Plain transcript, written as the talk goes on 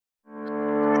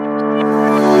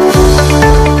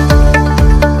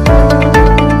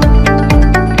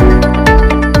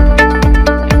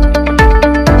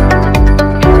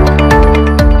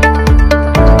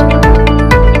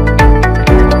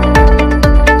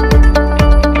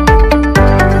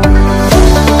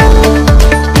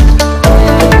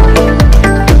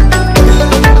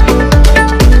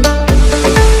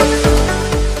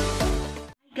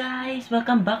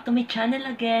welcome back to my channel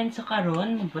again. So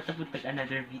karon magbuhat-buhat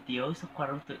another video. So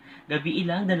karon gabi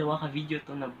ilang dalawa ka video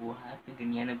to nabuhat.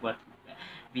 Ganyan nagbuhat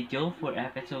video for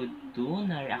episode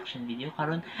 2 na reaction video.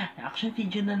 Karon reaction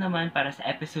video na naman para sa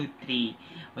episode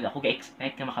 3. Wala ko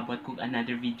ga-expect na makabuhat kog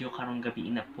another video karon gabi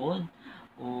na pod.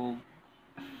 O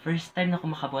first time na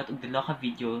ko makabuhat og dalawa ka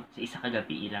video sa isa ka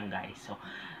gabi ilang, guys. So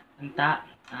unta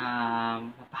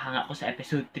mapahanga ko sa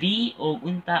episode 3 o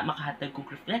unta makahatag kong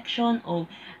reflection o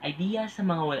idea sa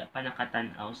mga wala pa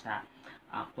nakatanaw sa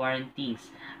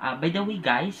Quaranthings. By the way,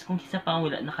 guys, kung isa pa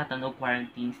wala nakatanaw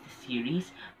Quaranthings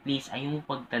series, please ayaw mo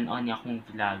pagtanaw niya akong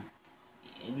vlog.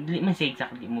 Hindi man siya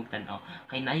exactly mo tanaw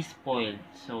kay na-spoil,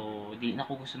 so di na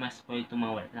ko gusto ma-spoil itong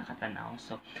mga wala nakatanaw.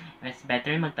 So mas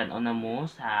better magtanaw na mo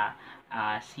sa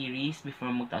series before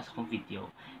magtanaw sa akong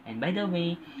video. And by the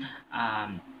way,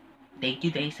 thank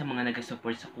you guys sa mga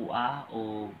nag-support sa kuha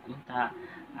o kunta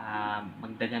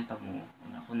magdagan pa mo.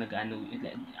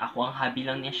 Ako ang hobby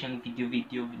lang niya siyang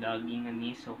video vlogging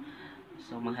ani. So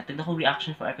maghatag na ko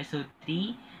reaction for episode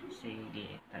 3.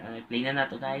 Sige, play na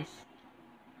nato, guys.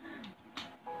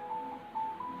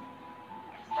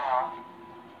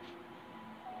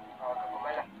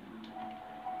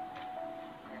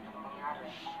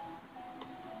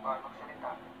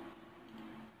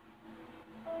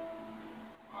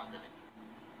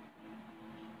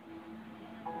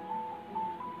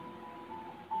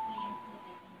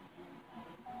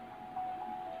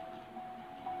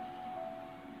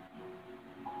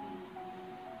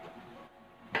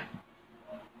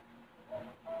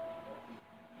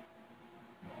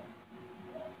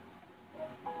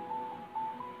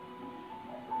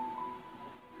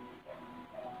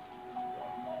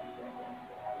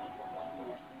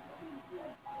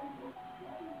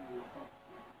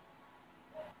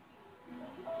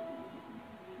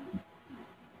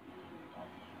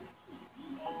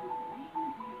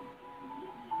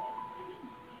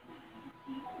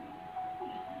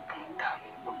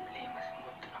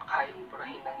 Kayang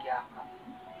burahin ng yakap.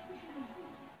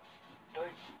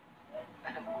 Lord,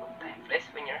 alam ko time flies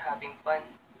when you're having fun.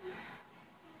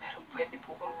 Pero pwede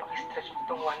po kang pakistretch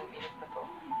itong 1 minute na to.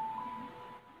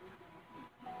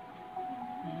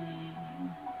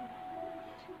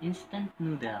 Instant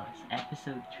Noodles,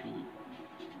 episode 3.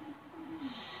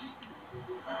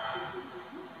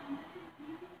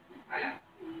 Hala,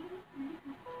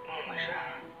 ano siya?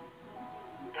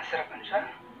 Nasarapan siya?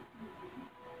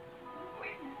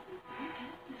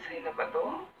 Sa'yo na ba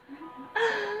to?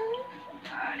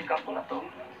 Halikan ko na to.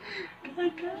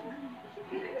 Gaga.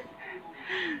 Hindi.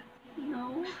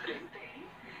 No. Straight eh.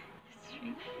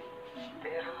 Straight.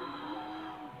 Pero,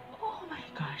 oh my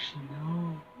gosh,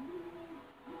 no.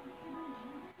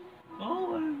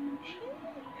 OMG.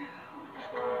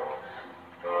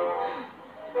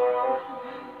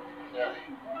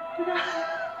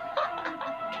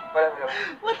 wala.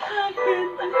 What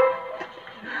happened?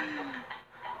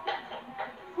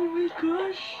 Oh my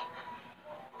gosh.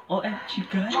 OMG,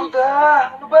 guys. Juda!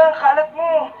 Ano ba? Kalat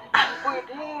mo!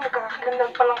 Pwede,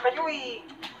 nagkakakilanlan pa lang kayo eh.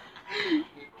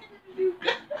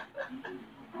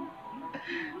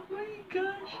 Oh my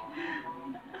gosh.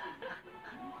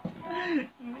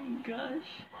 Oh my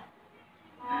gosh.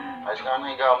 Ayos ka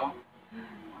na higa mo.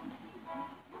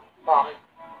 Bakit?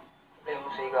 Ayaw mo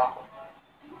sa higa ko.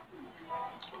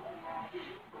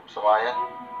 Sama yan.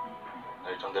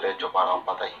 Diretso para kang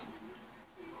patay.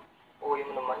 Uwi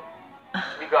mo naman.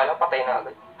 Higa lang, patay na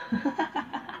agad.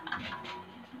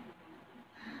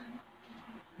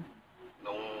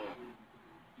 Nung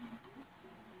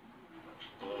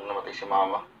namatay si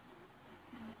mama,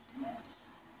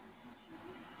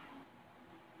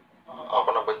 ako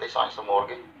nagbantay sa akin sa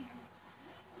morgue.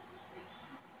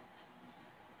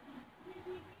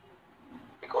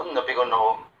 Pikon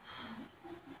ako.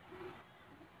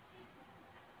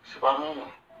 Kasi parang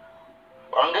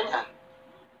ganyan.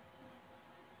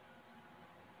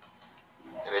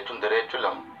 Diretso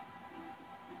lang.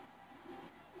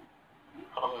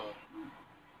 Parang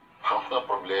walang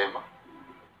problema.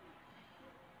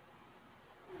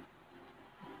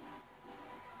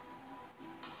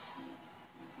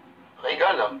 Nakahiga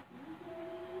lang.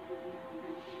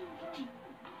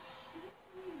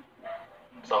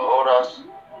 Isang oras.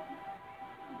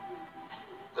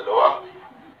 2.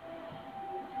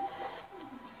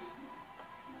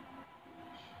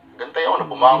 Gantay ako na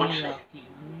bumangon siya.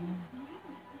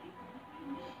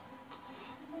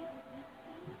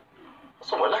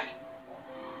 Kaso wala eh.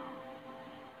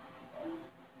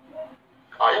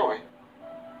 Ayaw eh.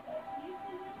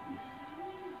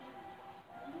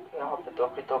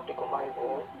 Nakapatokli-tokli kumain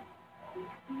ko.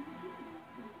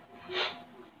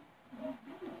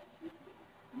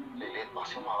 Lilit pa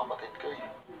kasi yung mga kapatid ko eh.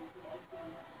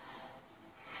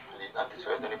 Halin natin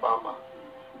sweldo ni Papa.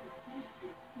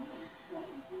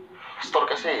 Pastor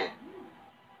kasi eh.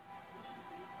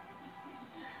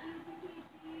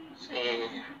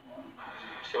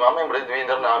 Si Mama yung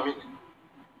breadwinner namin.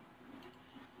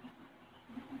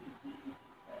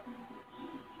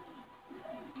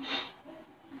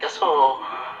 Kaso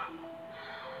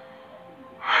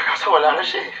wala na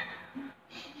siya eh.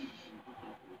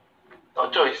 No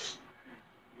choice.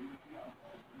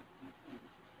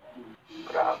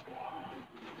 Grabe.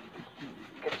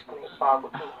 Gets ko yung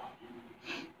pagod mo.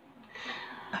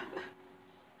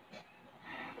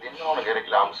 Hindi na ako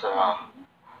nagreklamo sa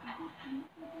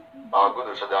pagod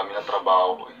o sa dami ng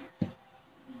trabaho ko eh.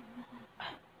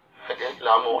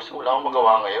 Nagreklamo ko kasi wala akong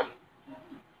magawa ngayon.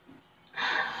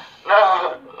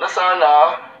 Na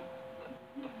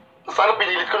sana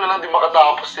pinilit ko na lang di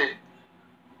makatapos eh.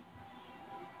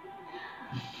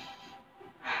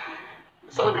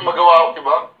 Sana di magawa ko,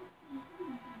 diba?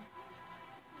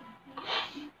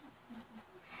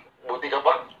 Buti ka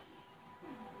pa.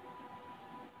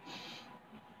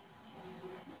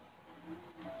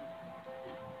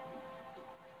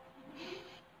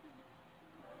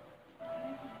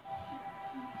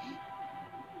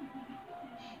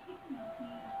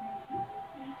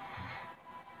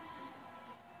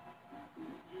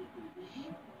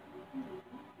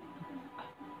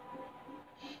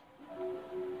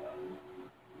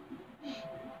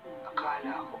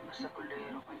 Akala ko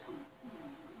basagulero ka lang.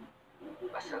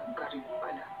 Basag ka rin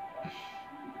pala.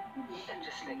 And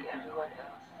just like everyone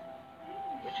else,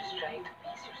 you're just trying to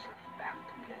piece yourself back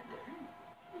together.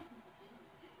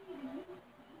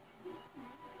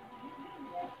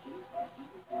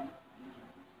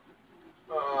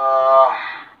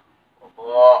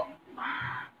 Opo.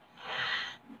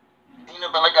 Hindi na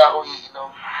talaga ako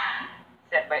iinom.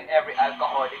 Said by every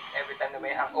alcoholic every time na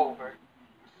may hangover.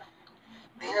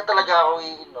 Hindi na talaga ako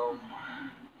iinom.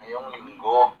 Ngayong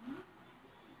linggo.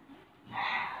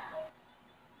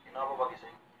 Hindi na ako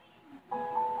magising.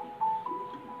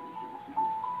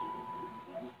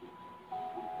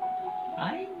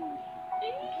 Ay,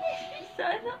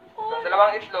 sana all. Yung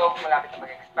dalawang itlog, malapit na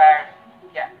mag-expire.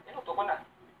 Yeah, niluto ko na.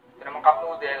 Ito naman cup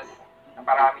noodles, na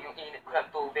parami yung init ko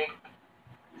ng tubig.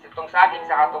 Kasi itong saging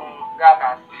sa itong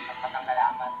gatas, at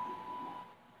matangkalaman.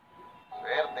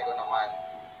 Swerte ko naman.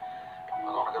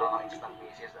 Ako nagkaroon ng instant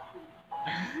misis ah.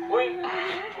 Uy,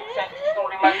 itong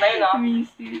remand na yun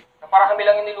Mrs. na para kami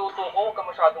lang yung niluto ko, huwag ka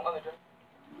masyadong ano dyan.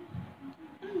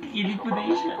 Kilig ko na Sobrang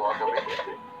yun lasing siya. ko kagabi.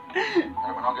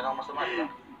 Ano man ako ginawang masama, diba?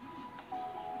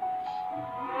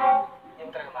 Hindi mo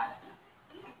talaga mahal.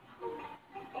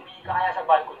 Umihi ka kaya sa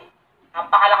balcony.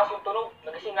 Napakalakas yung tunog.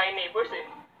 Nagising nga yung neighbors eh.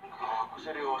 Ako,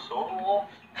 seryoso? Oo.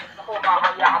 Naku,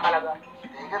 makakaya ka talaga.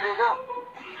 Teka.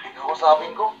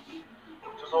 Kakusapin ko.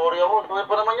 Sorry ako.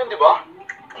 Tuwid pa naman yun, di ba?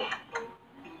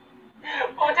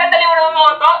 O, dyan, dali mo naman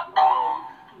mga to.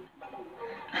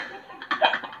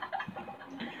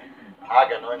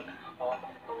 Ganun.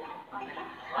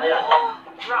 Ayan.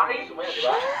 Rocky. Sumayan, di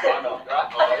ba? Ano? Diba?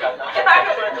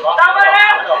 Sumayan, di ba? Tama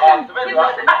na! Sumayan, di ba?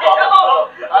 Sumayan, di ba?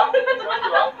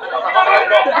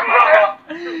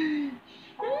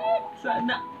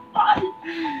 Sana all.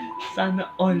 Sana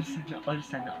all, sana all,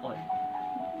 sana all.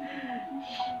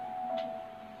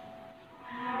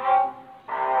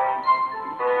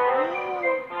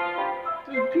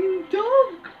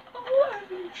 Bindog!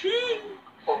 OMG!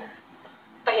 Oh,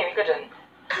 tahimik ka dyan.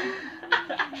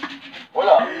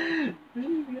 Wala.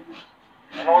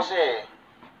 Ano kasi,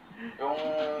 yung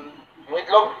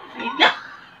itlog.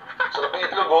 Sarap yung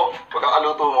itlog, oh.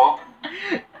 Pagkakaluto mo.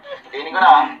 Kainin ko na,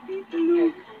 ha?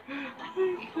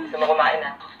 Gusto mo kumain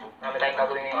na. Marami tayong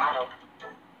gagawin ngayong araw.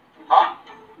 Ha?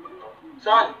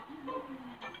 Saan?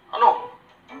 Ano?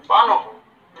 Paano?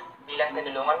 Bilang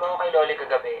tinulungan mo ako kay Loli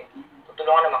kagabi,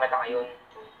 tutulungan naman kita ngayon.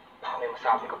 Baka may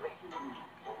masabi ko pa eh.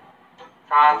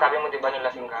 Sabi mo diba nung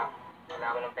lasing ka,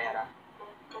 wala mo ng pera.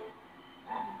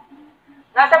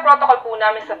 Nasa protocol po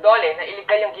namin sa Dole na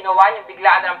illegal yung ginawa niyong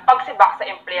biglaan ng pagsibak sa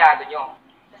empleyado niyo.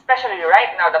 Especially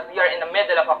right now that we are in the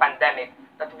middle of a pandemic,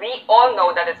 that we all know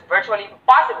that it's virtually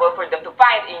impossible for them to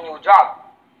find a new job.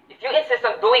 If you insist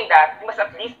on doing that, you must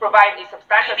at least provide a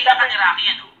substantial Hindi naman ni Rocky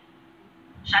yan, oh.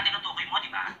 Siya tinutukoy mo,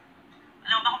 di ba?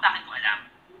 Alam mo ba kung bakit ko alam?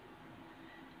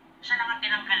 Siya lang ang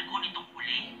tinanggal ko nitong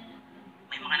huli.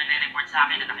 May mga nagre-report sa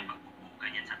akin na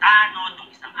nakipagbubugan yan sa tanod nung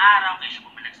isang araw kaya siya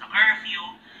bumalag sa curfew.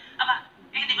 Aba,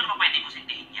 hindi ko naman pwede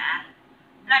kusintihin yan.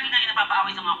 Lagi nga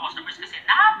inapapaaway sa mga customers kasi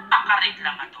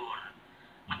napaka-reklamador.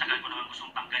 Matagal ko naman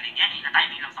gustong tanggalin yan,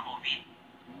 na-timing lang sa COVID.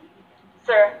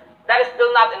 Sir, that is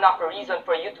still not enough reason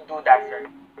for you to do that, sir.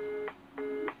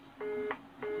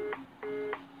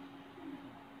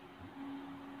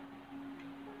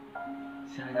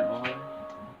 Sana all.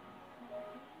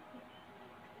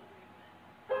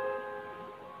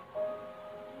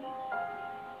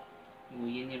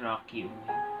 Uy, yan ni Rocky, uy.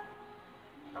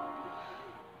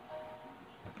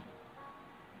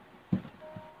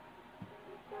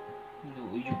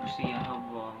 Uy, yung siya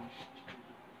habang.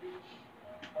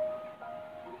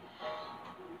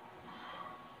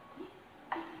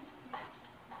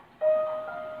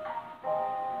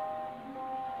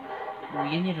 Uy,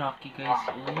 yan ni Rocky, guys,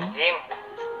 uy. Game.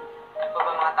 Ano pa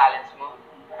ba mga talents mo?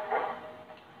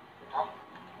 Ha?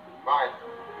 Bakit?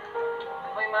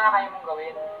 Ano ba yung mga kaya mong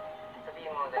gawin?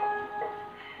 Sabihin mo dali.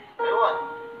 Ewan.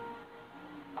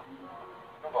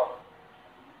 Ano ba?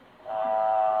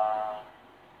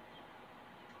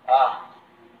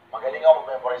 Magaling ako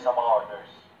mag-memorize sa mga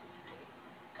orders.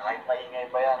 Kahit maingay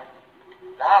pa yan.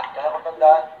 Lahat, kaya ko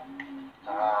tandaan.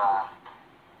 Saka,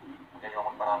 magaling ako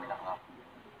magparami ng rap.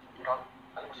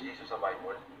 Alam mo si Jesus sa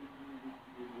Bible?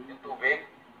 Yung tubig,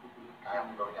 kaya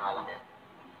kong gawin alak yan.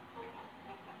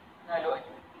 Naluan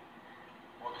yun.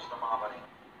 Utos ng mga maring.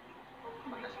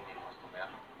 Paglasing din yung customer.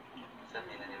 Minsan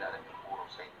di na nila alam yung puro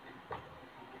sa hindi.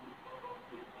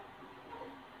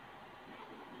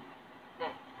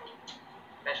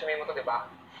 Resume mo to, di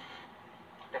ba?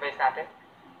 Device natin?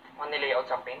 O nilayout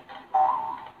sa paint?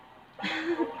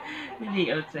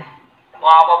 Layout sa...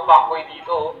 Mga papakoy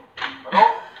dito, oh. Ano?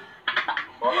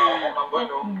 Baka ako kamboy,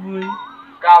 no? Boy.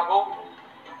 Gago.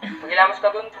 Mag-ilamos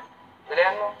ka dun.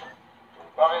 Dalihan mo.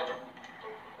 Bakit?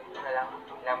 Ito na lang.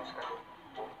 Ilamos ka.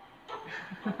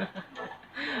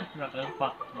 Rocky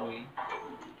fuckboy.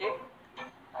 Okay?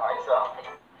 Ayos ah.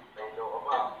 Nailo ka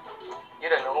pa. You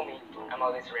don't know me. I'm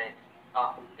always ready.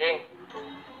 Oh, game.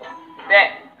 Hindi.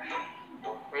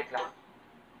 Wait lang.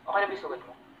 Okay na ba yung sugat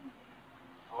mo?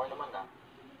 Okay naman na.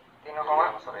 Tingnan ko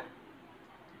nga. Masakit.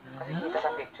 Kasi kita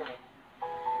sa picture eh.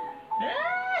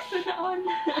 Sana all.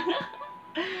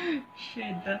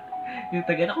 Shit, yung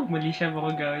taga na kung mali siya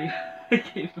makagawin.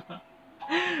 Diba?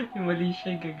 Yung mali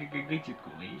siya, gagagagajit ko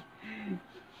eh.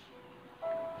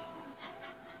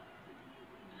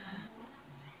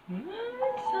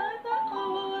 Sana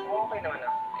all. Okay naman na.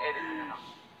 Edit ko na lang.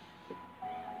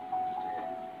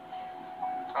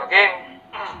 Okay.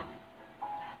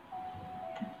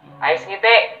 Ayos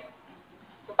ngiti.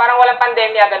 Yung parang walang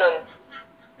pandemya, ganun.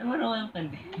 Naman ako yung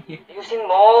pandemya. Ayusin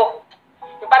mo.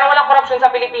 Yung parang walang korupsyon sa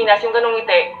Pilipinas, yung ganung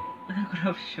ngiti. Walang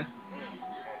corruption.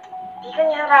 Di ka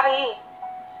niya, Rocky.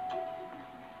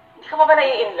 Hindi ka pa ba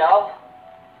nai-in love?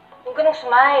 Yung ganung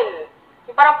smile.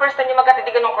 Yung parang first time yung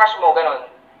magkatitigan ng crush mo, ganun.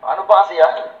 Paano ba kasi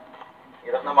yan?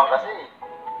 Hirap naman kasi.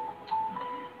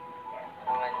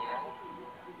 Ano nga niya?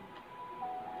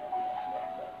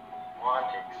 Mga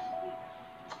chicks.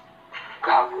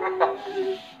 Gago.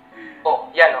 Oh,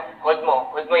 yan oh. Hold mo.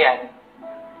 Hold mo yan.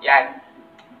 Yan.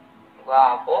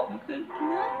 Gwapo.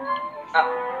 Ah.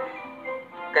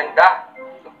 Ganda.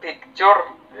 Yung picture.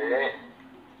 Eh,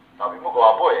 sabi mo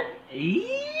gwapo eh.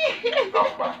 Eh!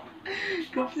 Gwapo ba?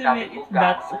 Compliment is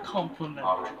that's a compliment.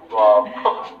 Sabi mo gwapo.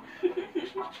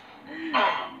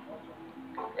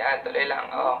 Yan, tuloy lang.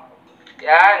 Oh.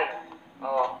 Yan.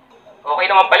 Oh. Okay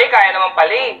naman pali. Kaya naman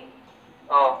pali.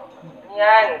 Oh.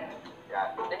 Yan. Yan.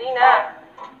 Dali na.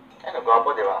 Ano, gwapo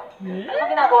di ba? Ano ba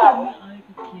ginagawa mo? Ay,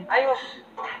 cute. Ayos.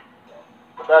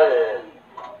 Total,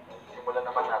 simulan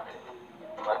naman natin.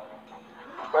 Diba?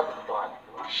 Ba't ito nga?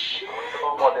 Diba? Ito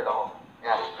pang model ako.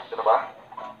 Yan. Ito na ba?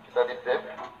 Kita dip-dip.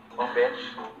 Pang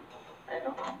bench.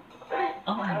 Ayun o. Dali.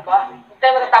 Oh, Ano ba? Hindi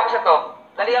tayo matatapos na to.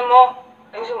 Dalihan mo.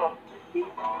 Ayusin mo.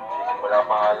 Sisimula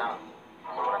pa nga lang.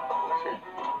 Sobrang tapusin.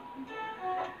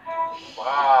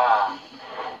 Wow!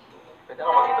 Pwede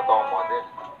ka maging totoong model.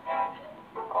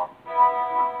 Oh.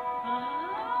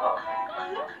 Oh.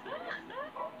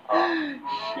 Oh.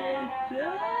 Shit.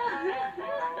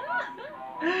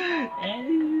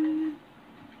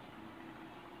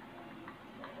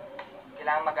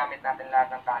 Kailangan magamit natin lahat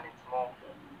ng talents mo.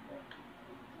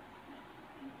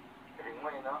 Galing mo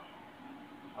yun, no?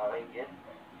 Nakakaingit.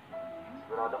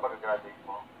 Sigurado pag-graduate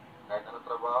mo. Kahit anong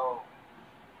trabaho,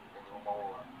 pwede mo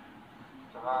makuha.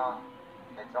 Tsaka,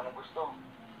 kahit saan mo gusto,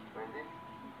 pwede.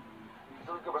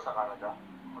 Susunod ka ba sa Canada?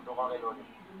 O doon ka kay Loli?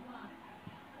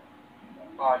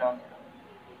 Bahala sila.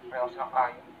 Pareho silang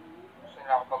kaya. Gusto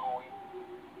nila ako pag-uwi.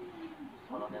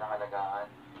 Walang nilang alagaan.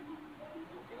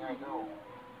 Buti nga ikaw.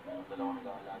 Ang dalawang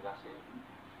nag-aalaga sa'yo.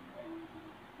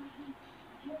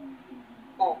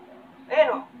 Oh,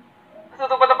 ayun oh.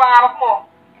 Natutupad ang pangarap mo.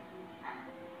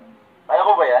 Kaya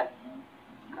ko ba yan?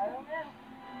 Kaya mo yan.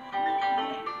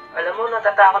 Alam mo,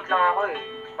 natatakot lang ako eh.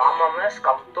 Baka mamaya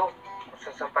scam to. Kung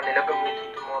saan pa nila gamitin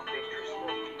itong mga pictures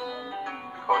mo.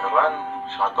 Ikaw naman,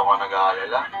 masyado ka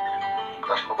nag-aalala.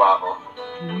 Crush mo ba ako?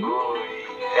 Hmm? Uy.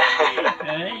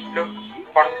 Ay. Look,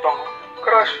 parang tong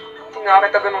crush. Hindi nga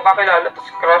kita ganun kakilala,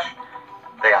 tapos crush.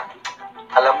 Teka,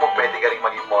 alam mo pwede ka rin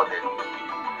maging model.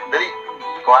 Dali,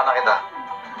 kuha na kita.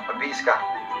 Magbihis ka.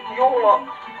 Yung nga.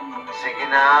 Sige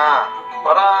na.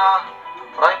 Para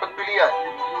maraming pagpilian.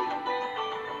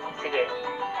 Sige,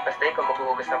 basta ikaw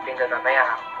maghuhugas ng pinggan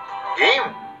mamaya ha.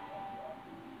 Game!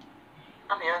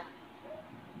 Ano yan?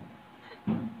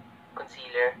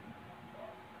 Concealer.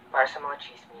 Para sa mga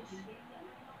chismis.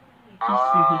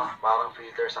 Parang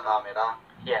filter sa camera.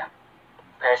 Yeah,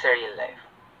 para sa real life.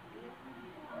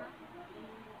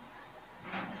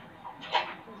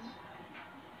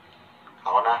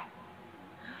 Ako na.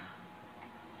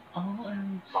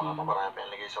 OMG. Baka paparami pa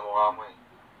yung lagay sa mukha mo eh.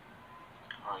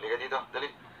 Liga dito,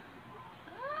 dali.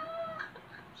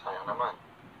 Sayang naman.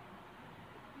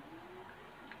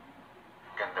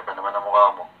 Ganda pa naman ang mukha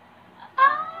mo.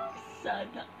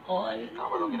 Sana all. Tama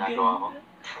ba itong ginagawa ko?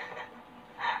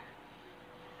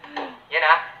 Yan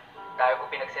ha, dahil ko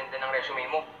pinagsenda ng resume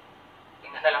mo.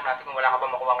 Tingnan na lang natin kung wala ka pa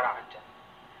makuha ang racket dyan.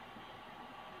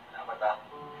 Salamat ah.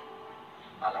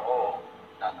 Alam ko,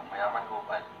 lahat ng mayaman ko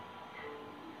pa.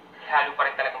 Halo pa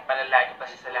rin talagang palalaki pa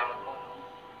sa salamat mo.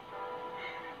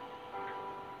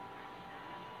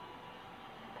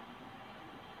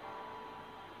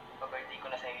 Pag-birthday ko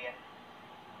na sa'yo yan.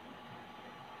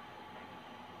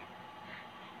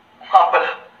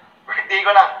 Pala, birthday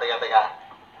ko na. Teka.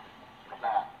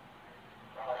 Na.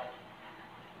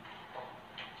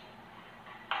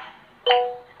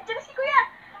 Andiyan na si Kuya!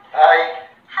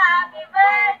 Hi! Happy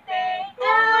birthday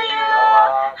to you!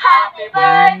 Happy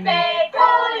birthday to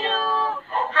you!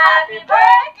 Happy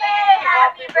birthday!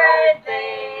 Happy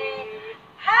birthday!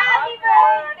 Happy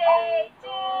birthday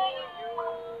to you!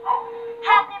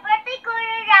 Happy birthday,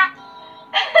 Kuya Rocky!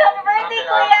 Happy birthday,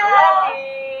 Kuya Rocky!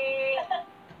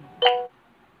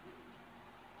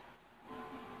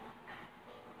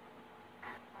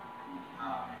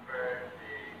 Happy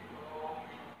birthday to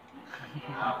me.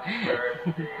 Happy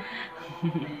birthday to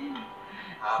me.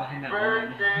 Happy Sana all.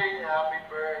 birthday, happy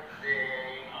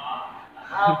birthday.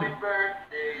 Happy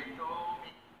birthday to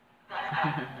me.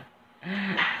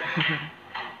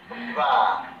 Diba,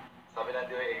 sabi ng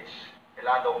DOH,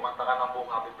 kailangan daw kumanta ka ng buong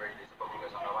happy birthday sa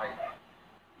pagbugas ng kamay.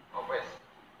 O pues,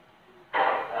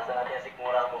 nasa natin ang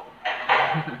sigmura mo.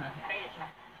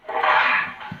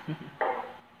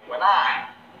 Wala!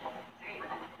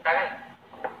 Tagal.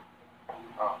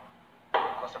 Oh,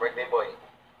 ano sa birthday boy?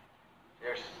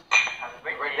 Cheers.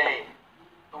 Happy Birthday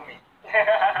to me.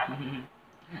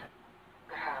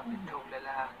 Grabe daw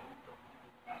lalaking ito.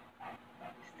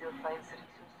 He still finds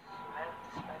reasons to smile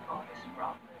despite all his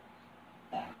problems.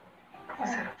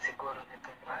 Napasarap siguro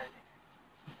nitong mahal.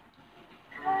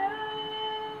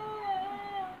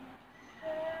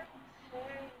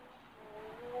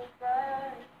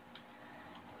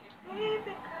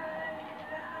 Ibibigay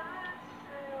lahat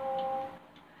sa'yo.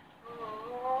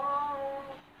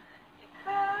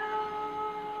 Ikaw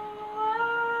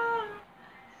ang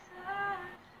sa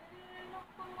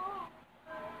sinukuha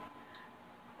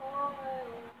ko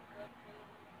ngayong gabi.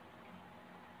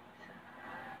 Sa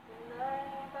atin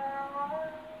ang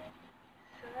bawat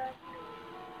saglit.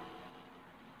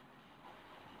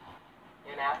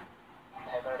 Yun na.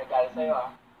 Dahil ko na regalo sa'yo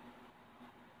ah.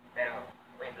 Pero,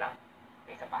 wait lang.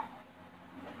 May isa pa.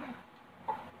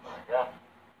 Yeah.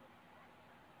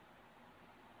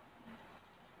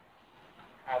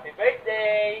 Happy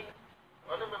birthday!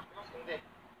 Ano ba? Hindi.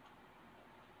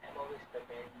 I'm always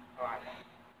prepared. O ano?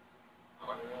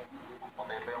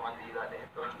 Patay pa yung kandila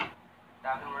nito.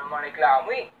 Dami mo naman reklamo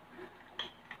eh.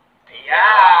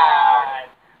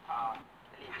 Ayan!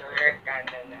 Dito your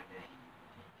candle natin.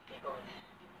 Ikaw.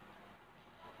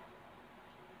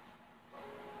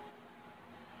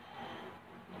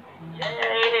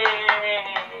 Yay!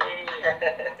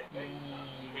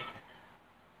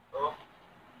 Oh.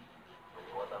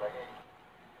 Buwa talaga eh.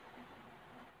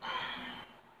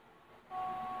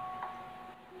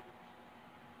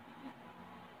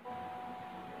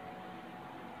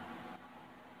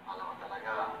 Alam ko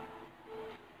talaga.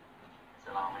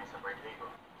 Salamat kayo sa birthday ko.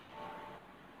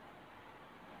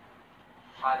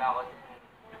 Akala ko din.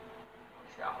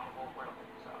 Kasi ako mapupulang ko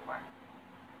sa apart.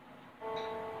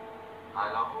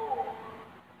 Alam ko,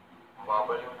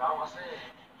 mababaliw na ako kasi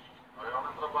wala lang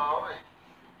ng trabaho eh.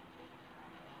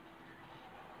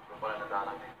 Doon pala na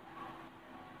darating.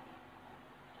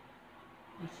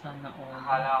 Sana all.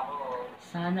 Akala ko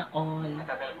Sana all.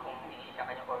 matagal kong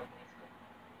iniiyakan yung Quaranthings ko.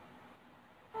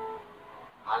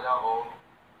 Akala ko,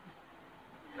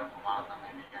 hirap kumakat ng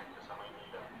kaibigan ko sa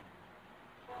Maynila.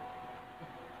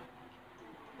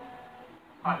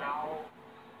 Akala ko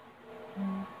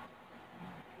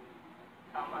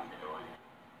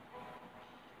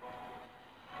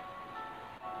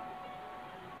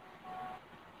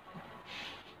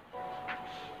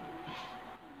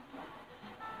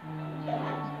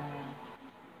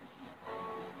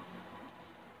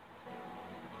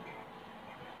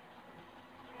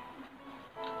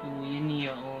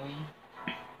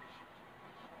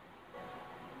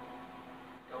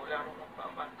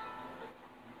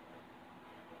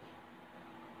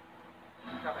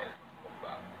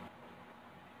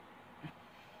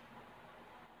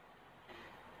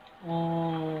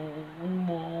Oh,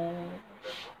 mo.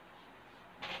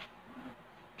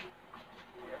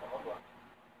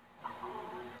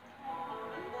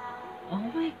 Oh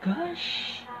my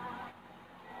gosh.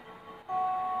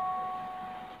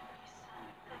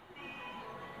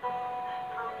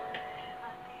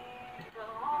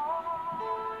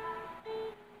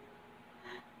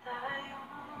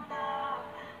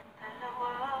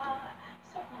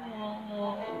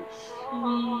 Oh,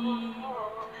 sweet.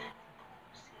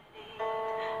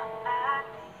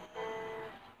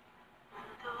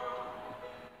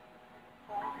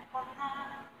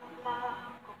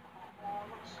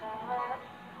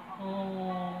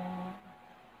 Oh.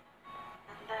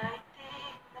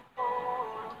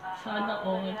 Sana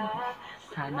all.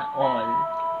 Sana all.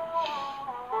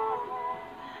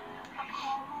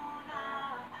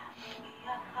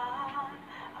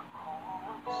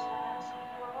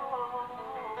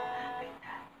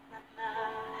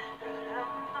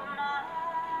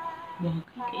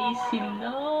 Bagay kayo sila.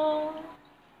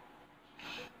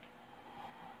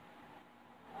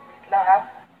 Wait lang ha.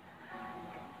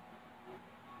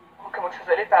 Huwag ka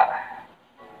magsasalita.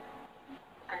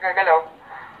 Huwag kang gagalaw.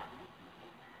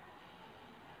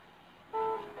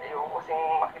 Ayoko kasing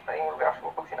makita yung reaction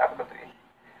mo pag sinabi ko to eh.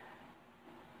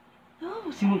 Oh,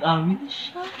 kasi mag-amin na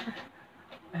siya.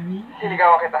 I mean,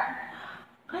 Hiligawan kita.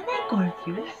 can I court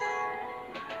you?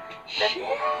 Shit!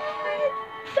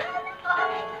 Sana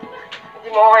all. Hindi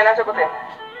mo ako kailangan sagutin.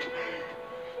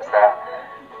 Basta,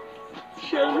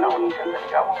 Siya wala ko nung siya sa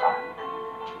ligawan ka.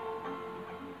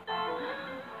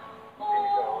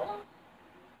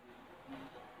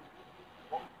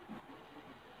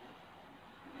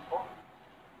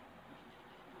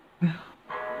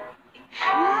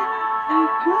 Oh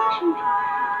gosh!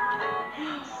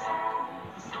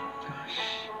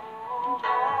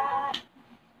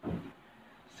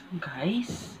 So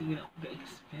guys, hindi na ako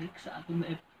ga-expect sa ating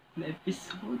na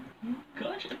episode. Oh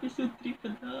gosh, episode 3 pa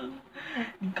lang.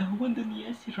 Ligawan doon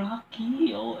niya si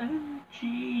Rocky. OMG,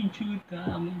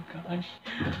 Judah. Oh my gosh.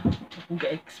 Ako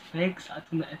ga-expect sa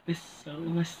ating na episode.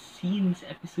 Mga scenes,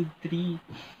 episode 3.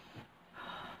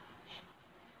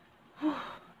 Oh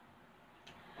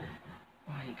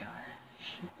my gosh.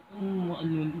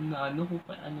 Ano ko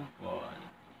pa, ano po,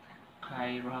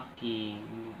 kay Rocky,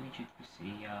 medyo ko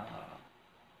siya.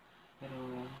 Pero,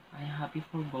 I'm happy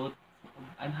for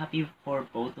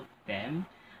both of them.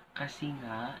 Kasi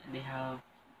nga, they have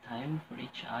time for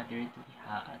each other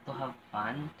to have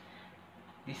fun.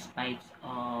 Despite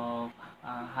of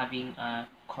having a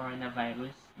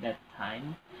coronavirus that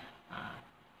time.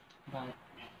 But,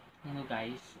 you know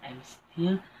guys, I'm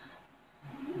still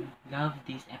love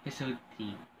this episode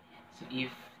 3. So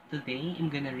if today I'm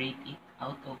gonna rate it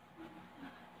out of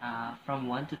from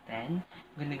 1 to 10,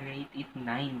 I'm gonna rate it 9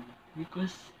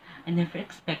 because I never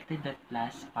expected that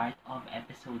last part of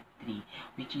episode 3,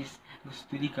 which is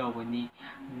gusto ligawan ni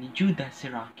Judah si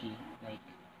Rocky. Like,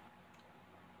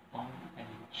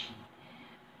 OMG.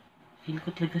 Feel ko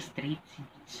talaga straight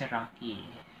si Rocky.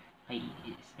 Ay,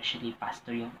 especially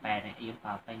pastor yung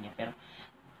papa niya. Pero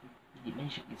hindi man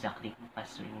siya exactly kung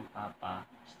pastor yung papa,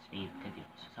 straight ka din.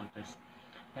 So sometimes,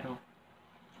 pero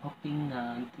hoping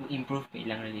na improve pa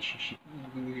ilang relationship.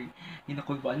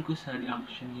 Ginakulbaan ko sa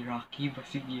reaction ni Rocky,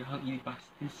 basigihang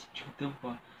inibastin si Judah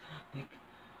ba. Like,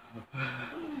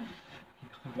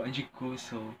 ginakulbaan siya ko.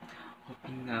 So,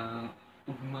 hoping na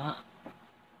ugma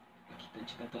kita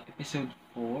siya to episode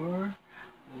 4.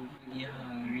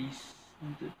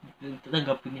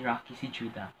 Tatanggap po ni Rocky si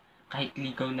Judah. Kahit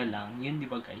ligaw na lang, yun di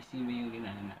ba guys, yun ba yung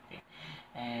ginano natin.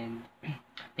 And,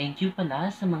 thank you pala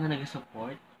sa mga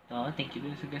nag-support. Thank you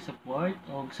sa nag-support.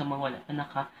 O sa mga wala pa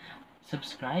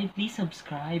naka-subscribe, please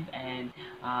subscribe. And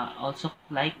also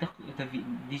like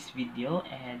this video.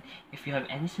 And if you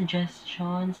have any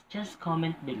suggestions, just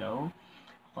comment below.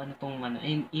 Kung ano tong ano.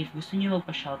 And if gusto nyo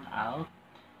magpa-shoutout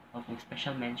of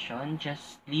special mention,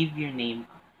 just leave your name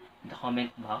in the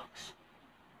comment box.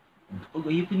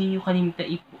 Huwag ayun po ninyo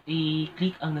kalimutan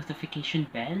i-click ang notification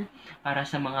bell para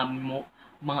sa mga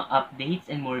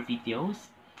updates and more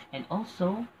videos. And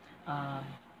also,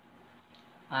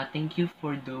 thank you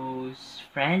for those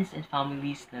friends and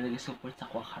families na nag-support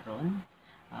sa Kwakaron.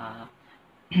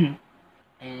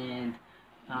 And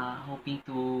hoping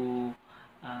to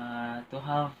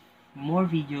have more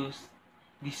videos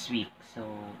this week. So,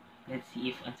 let's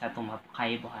see if ang sa itong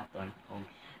kaya buhaton. So,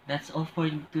 that's all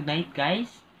for tonight,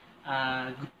 guys.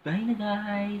 Goodbye na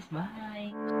guys. Bye.